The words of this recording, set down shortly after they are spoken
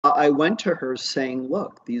I went to her saying,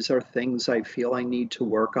 look, these are things I feel I need to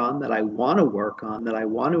work on, that I want to work on, that I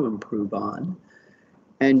want to improve on.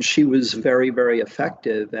 And she was very, very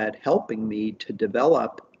effective at helping me to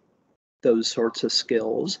develop those sorts of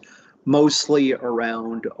skills, mostly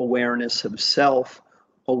around awareness of self,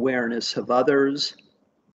 awareness of others,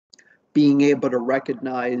 being able to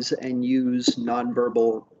recognize and use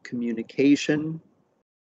nonverbal communication,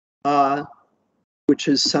 which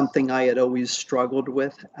is something I had always struggled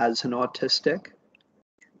with as an autistic,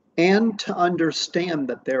 and to understand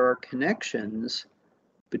that there are connections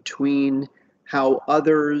between how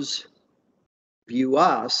others view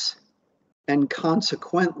us and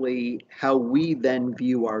consequently how we then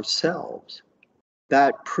view ourselves.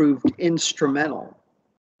 That proved instrumental,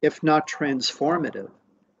 if not transformative,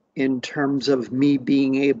 in terms of me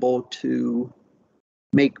being able to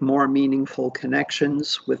make more meaningful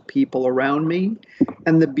connections with people around me.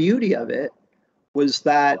 And the beauty of it was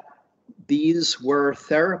that these were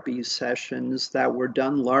therapy sessions that were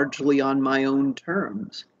done largely on my own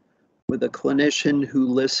terms, with a clinician who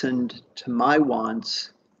listened to my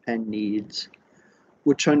wants and needs,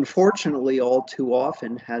 which unfortunately all too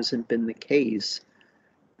often hasn't been the case.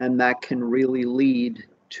 And that can really lead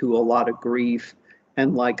to a lot of grief.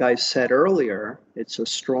 And like I said earlier, it's a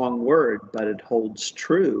strong word, but it holds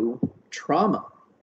true, trauma.